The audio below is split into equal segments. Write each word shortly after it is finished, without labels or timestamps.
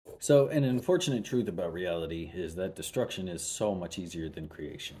So, an unfortunate truth about reality is that destruction is so much easier than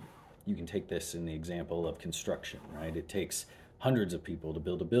creation. You can take this in the example of construction, right? It takes hundreds of people to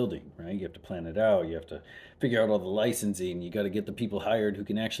build a building, right? You have to plan it out, you have to figure out all the licensing, you got to get the people hired who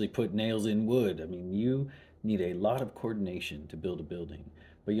can actually put nails in wood. I mean, you need a lot of coordination to build a building,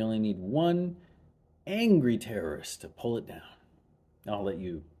 but you only need one angry terrorist to pull it down. I'll let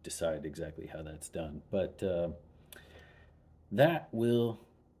you decide exactly how that's done, but that will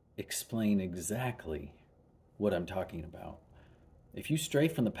explain exactly what I'm talking about. If you stray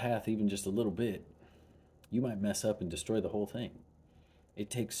from the path even just a little bit, you might mess up and destroy the whole thing. It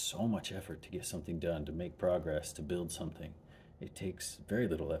takes so much effort to get something done, to make progress, to build something. It takes very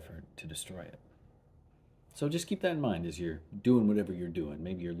little effort to destroy it. So just keep that in mind as you're doing whatever you're doing.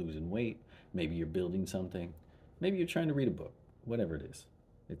 Maybe you're losing weight, maybe you're building something, maybe you're trying to read a book, whatever it is.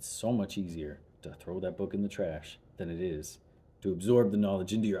 It's so much easier to throw that book in the trash than it is to absorb the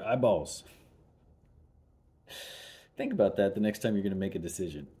knowledge into your eyeballs. Think about that the next time you're going to make a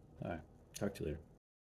decision. All right, talk to you later.